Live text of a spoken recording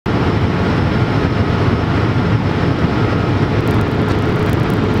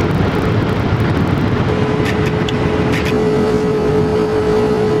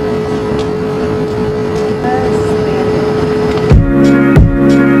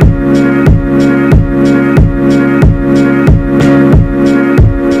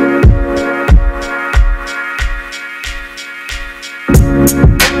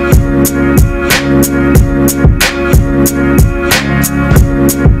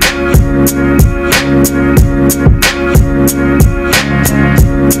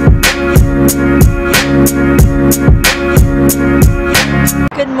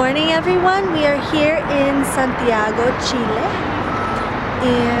Santiago, Chile,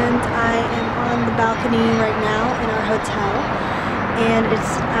 and I am on the balcony right now in our hotel, and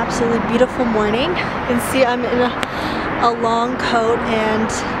it's an absolutely beautiful morning. You can see I'm in a long coat and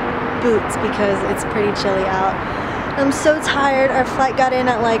boots because it's pretty chilly out. I'm so tired. Our flight got in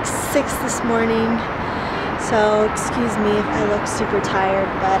at like 6 this morning, so excuse me if I look super tired,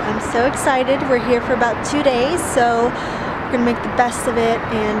 but I'm so excited. We're here for about 2 days, so we're gonna make the best of it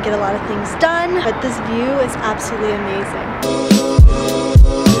and get a lot of things done. But this view is absolutely amazing.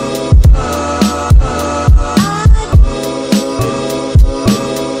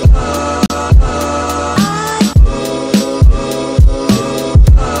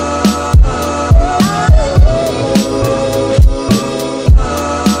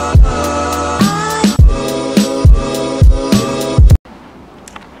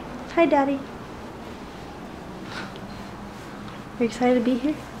 Hi, Daddy. Are you excited to be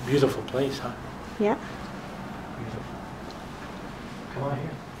here? Beautiful place, huh? Yeah. Beautiful. Come on here.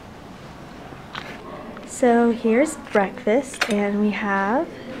 So here's breakfast, and we have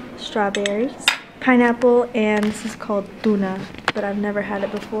strawberries, pineapple, and this is called tuna, but I've never had it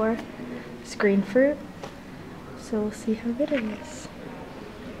before. It's green fruit. So we'll see how good it is.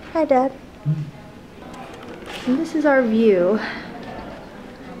 Hi, Dad. And this is our view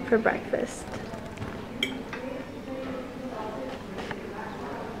for breakfast.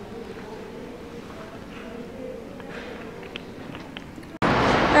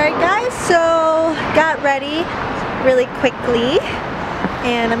 Alright guys, so got ready really quickly,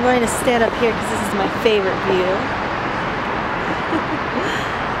 and I'm going to stand up here because this is my favorite view.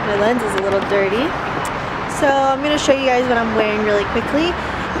 My lens is a little dirty. So I'm going to show you guys what I'm wearing really quickly,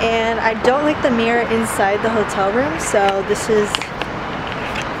 and I don't like the mirror inside the hotel room, so this is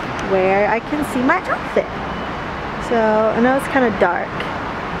where I can see my outfit. So I know it's kind of dark.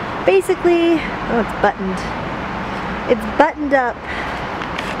 Basically, oh, it's buttoned. It's buttoned up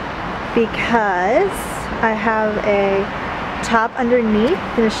because I have a top underneath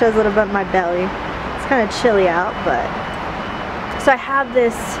and it shows a little bit of my belly. It's kind of chilly out, but so I have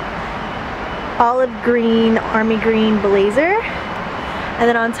this olive green, army green blazer, and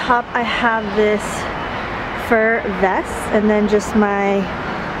then on top I have this fur vest, and then just my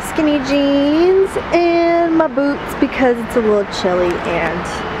skinny jeans and my boots because it's a little chilly. And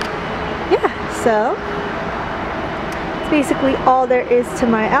yeah, so basically all there is to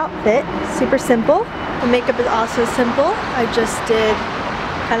my outfit. Super simple. The makeup is also simple. I just did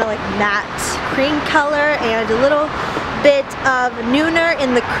kind of like matte cream color and a little bit of Nooner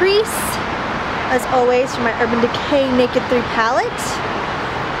in the crease, as always, from my Urban Decay Naked 3 palette.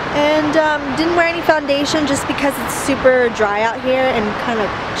 And didn't wear any foundation just because it's super dry out here and kind of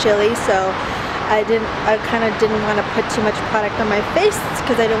chilly, so I kind of didn't want to put too much product on my face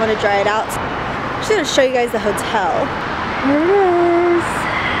because I didn't want to dry it out. I'm just going to show you guys the hotel. Here it is.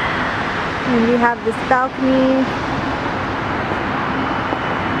 And we have this balcony.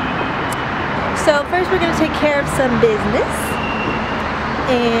 So first we're going to take care of some business.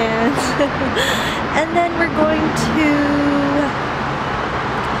 And, and then we're going to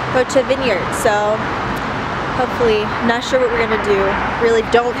go to a vineyard. So hopefully, not sure what we're going to do. Really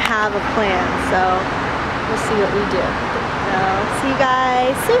don't have a plan. So we'll see what we do. So see you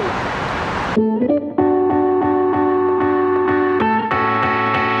guys soon.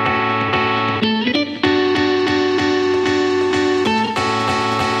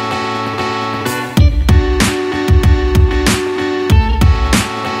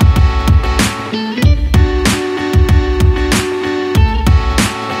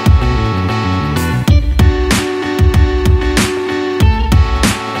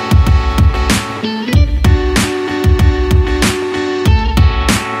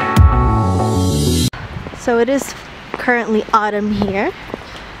 So it is currently autumn here.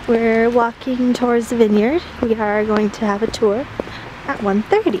 We're walking towards the vineyard. We are going to have a tour at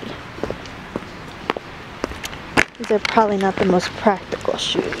 1:30. These are probably not the most practical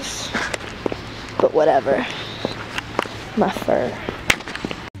shoes, but whatever. My fur.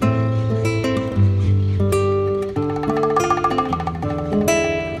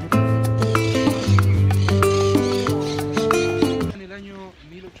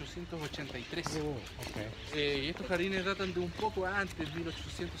 Y estos jardines datan de un poco antes,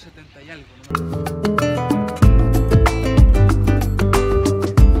 1870 y algo, ¿no?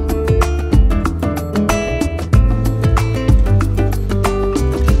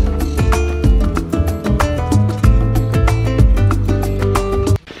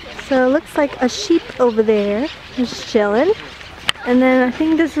 So it looks like a sheep over there is chilling. And then I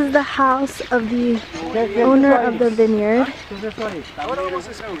think this is the house of the owner of the vineyard.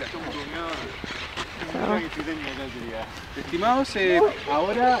 So Estimados,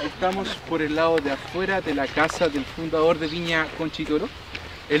 ahora estamos por el lado de afuera de la casa del fundador de Viña Concha y Toro.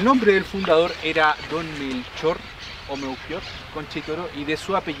 El nombre del fundador era Don Melchor o Melchior Concha y Toro, y de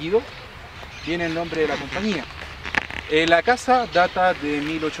su apellido viene el nombre de la compañía. La casa data de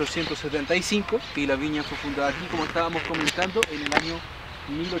 1875 y la viña fue fundada aquí, como estábamos comentando, en el año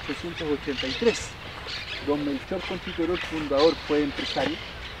 1883. Don Melchor Concha y Toro, el fundador, fue empresario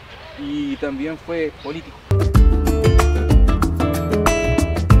y también fue político.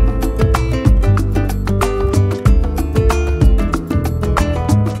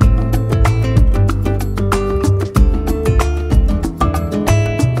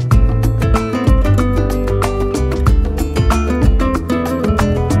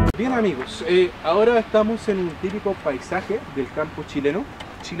 Bien amigos, ahora estamos en un típico paisaje del campo chileno.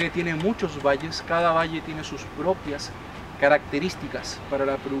 Chile tiene muchos valles, cada valle tiene sus propias características para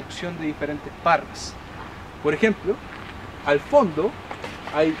la producción de diferentes parras. Por ejemplo, al fondo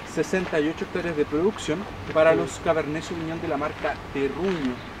hay 68 hectáreas de producción para los Cabernet Sauvignon de la marca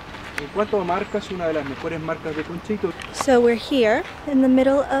Terruño. En cuanto a marcas, una de las mejores marcas de Concha y Toro. So we're here in the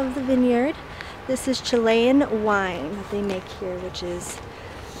middle of the vineyard. This is Chilean wine that they make here, which is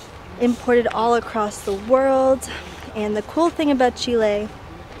imported all across the world. And the cool thing about Chile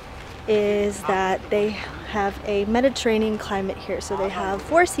is that they have a Mediterranean climate here, so they have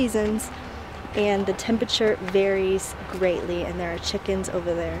 4 seasons and the temperature varies greatly, and there are chickens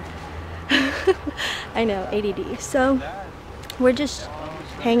over there. I know, ADD. So we're just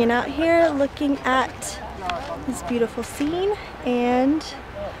hanging out here looking at this beautiful scene, and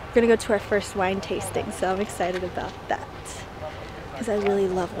we're gonna go to our first wine tasting, so I'm excited about that because I really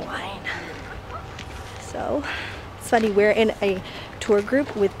love wine. So it's funny, we're in a tour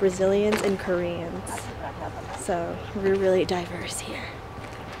group with Brazilians and Koreans, so we're really diverse here.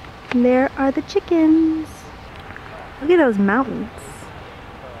 And there are the chickens. Look at those mountains.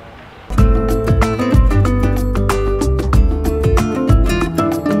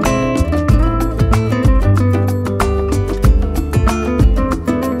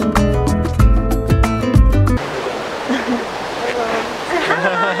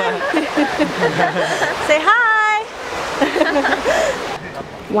 Say hi!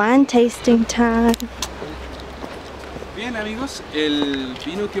 Wine tasting time. Bien amigos, el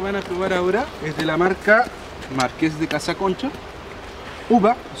vino que van a probar ahora es de la marca Marqués de Casa Concha,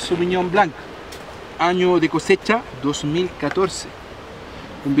 uva Sauvignon Blanc, año de cosecha 2014.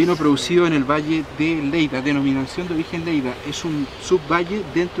 Un vino producido en el Valle de Leyda, denominación de origen Leyda. Es un subvalle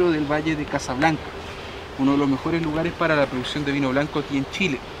dentro del Valle de Casablanca, uno de los mejores lugares para la producción de vino blanco aquí en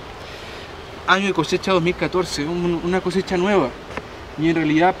Chile. Año de cosecha 2014, una cosecha nueva. Y en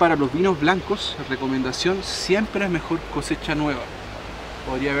realidad para los vinos blancos, recomendación, siempre es mejor cosecha nueva.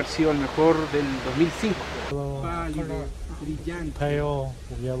 Podría haber sido el mejor del 2005. Pálido, brillante,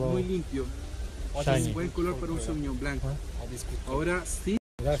 muy limpio. Buen color para un Sauvignon blanco. Ahora sí.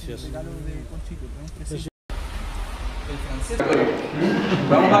 Gracias.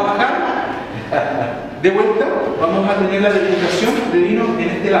 Vamos a bajar. De vuelta vamos a tener la degustación de vino en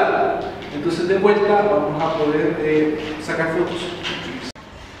este lado. Entonces de vuelta vamos a poder sacar fotos.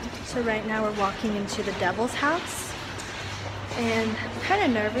 So right now we're walking into the devil's house, and I'm kind of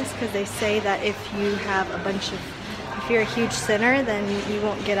nervous because they say that if you have if you're a huge sinner, then you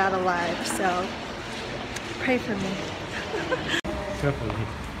won't get out alive, so pray for me. Careful.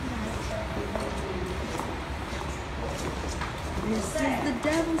 This is the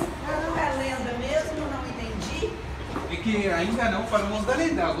devil's house. Es que ainda não falamos da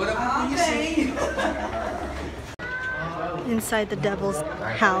lenda, agora vamos conhecer. Inside the devil's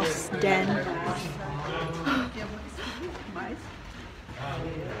house den.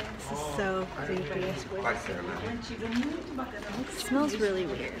 This is so creepy. It smells really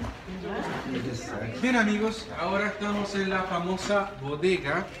weird. Bien amigos, ahora estamos en la famosa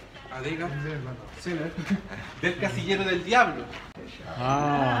bodega del Casillero del Diablo.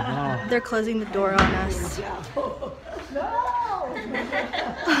 They're closing the door on us.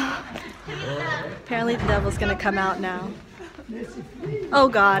 Apparently the devil's gonna come out now. Oh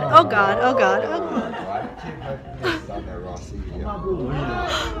God, oh God, oh God, oh God.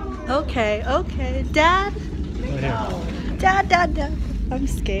 Okay, okay. Dad? Dad. I'm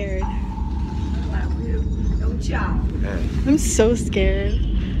scared. I'm so scared.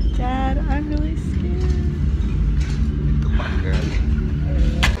 Dad, I'm really scared.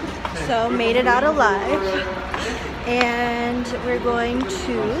 So, made it out alive. And we're going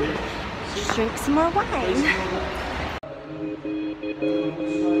to drink some more wine.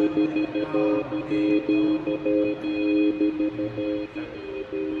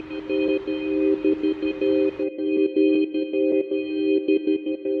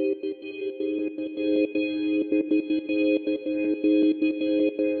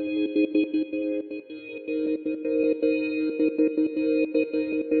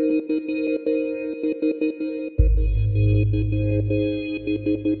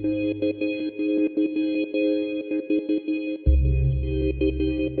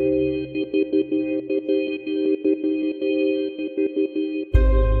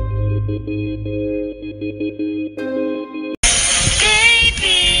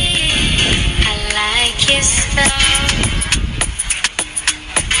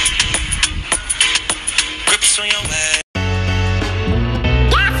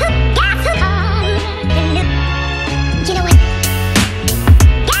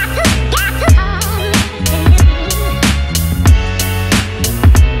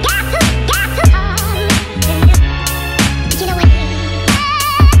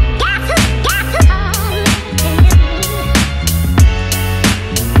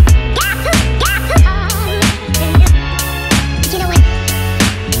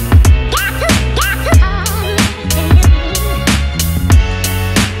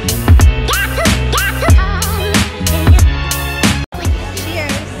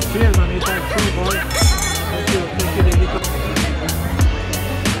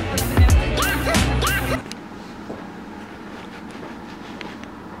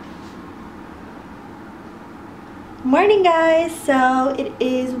 Morning guys, so it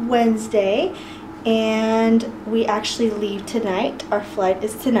is Wednesday and we actually leave tonight. Our flight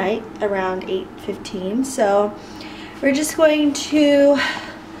is tonight around 8:15, so we're just going to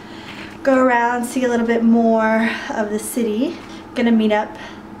go around, see a little bit more of the city. Gonna meet up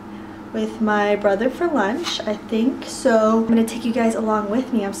with my brother for lunch, I think, so I'm gonna take you guys along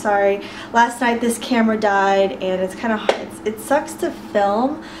with me. I'm sorry, last night this camera died and it's kind of hard. It sucks to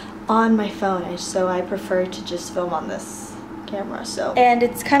film on my phone, so I prefer to just film on this camera. And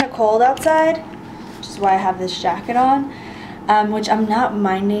it's kind of cold outside, which is why I have this jacket on, which I'm not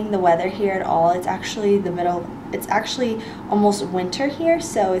minding the weather here at all. It's actually it's actually almost winter here,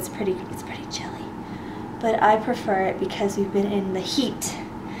 so it's pretty chilly, but I prefer it because we've been in the heat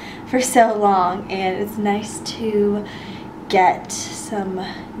for so long and it's nice to get some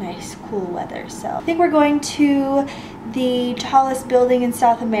nice cool weather. So I think we're going to the tallest building in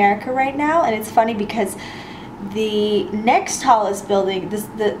South America right now, and it's funny because the next tallest building,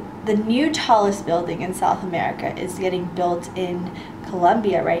 the new tallest building in South America is getting built in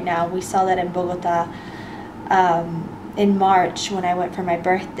Colombia right now. We saw that in Bogota in March when I went for my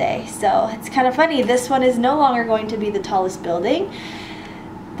birthday. So it's kind of funny, this one is no longer going to be the tallest building.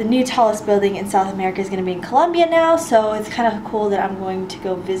 The new tallest building in South America is going to be in Colombia now, so it's kind of cool that I'm going to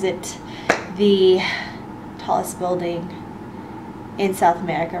go visit the tallest building in South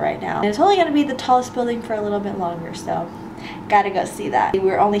America right now. And it's only going to be the tallest building for a little bit longer, so gotta go see that. We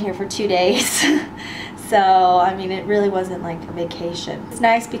were only here for 2 days, so I mean it really wasn't like a vacation. It's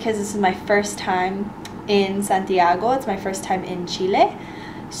nice because this is my first time in Santiago. It's my first time in Chile,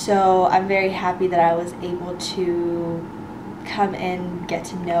 so I'm very happy that I was able to come and get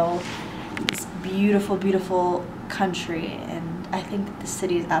to know this beautiful country, and I think that the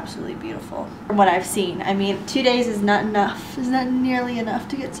city is absolutely beautiful from what I've seen. I mean, 2 days is not enough. It's not nearly enough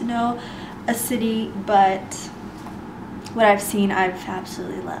to get to know a city, but what I've seen, I've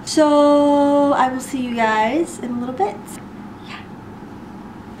absolutely loved. So I will see you guys in a little bit.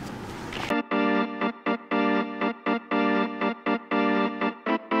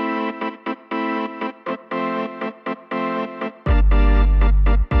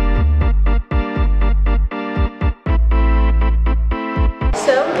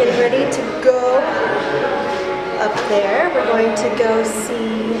 Getting ready to go up there. We're going to go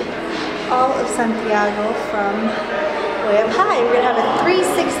see all of Santiago from way up high. We're going to have a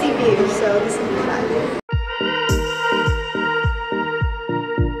 360 view, so this will be fun.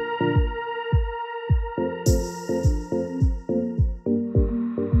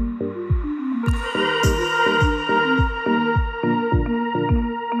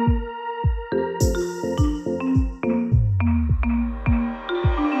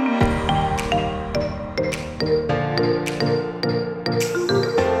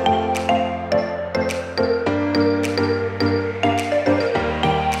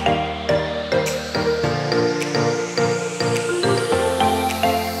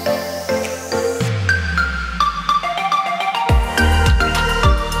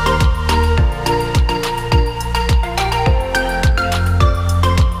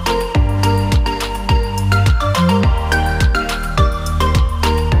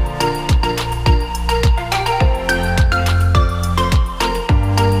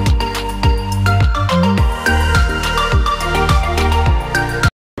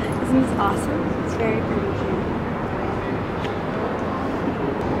 awesome. It's very pretty here.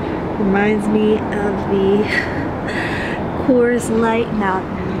 Reminds me of the Coors Light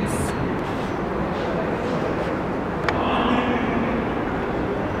Mountains.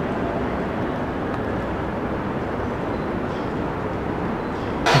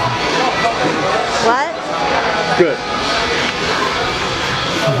 What? Good.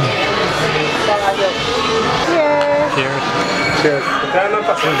 Cheers. Cheers. Cheers.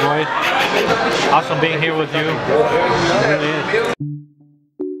 Cheers, boy. Awesome being here with you. It really is.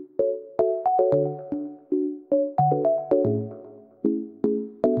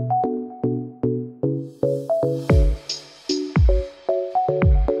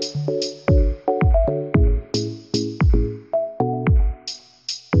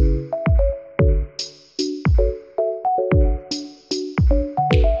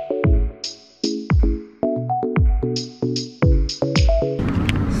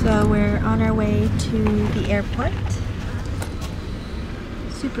 So we're on our way to the airport.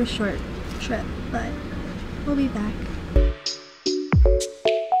 Super short trip, but we'll be back.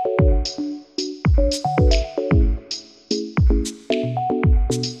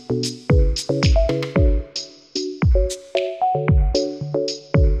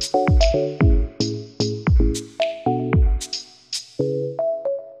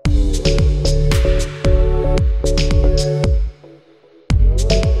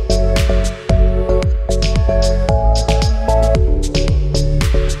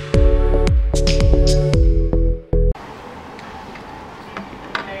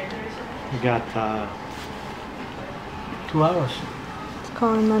 We got 2 hours. It's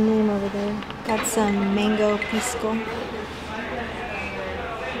calling my name over there. Got some mango pisco.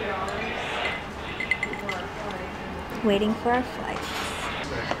 Waiting for our flight.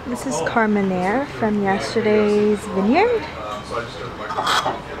 This is Carmenere from yesterday's vineyard.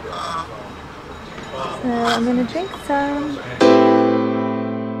 So I'm gonna drink some.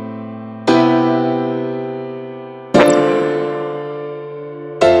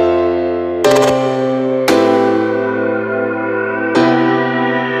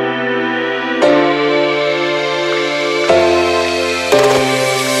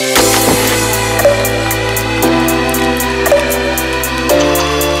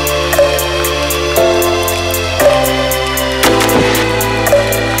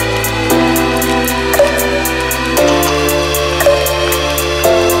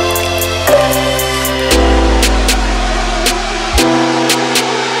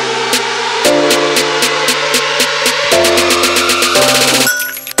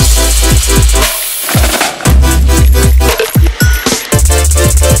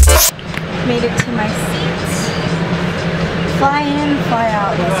 Made it to my seat. Fly in, fly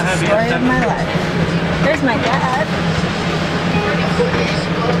out. That's the story of my life. There's my dad.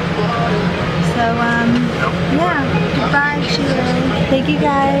 So, yeah. Goodbye, Chile. Thank you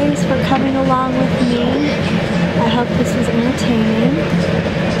guys for coming along with me. I hope this was entertaining.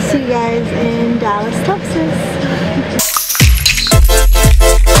 See you guys in Dallas, Texas.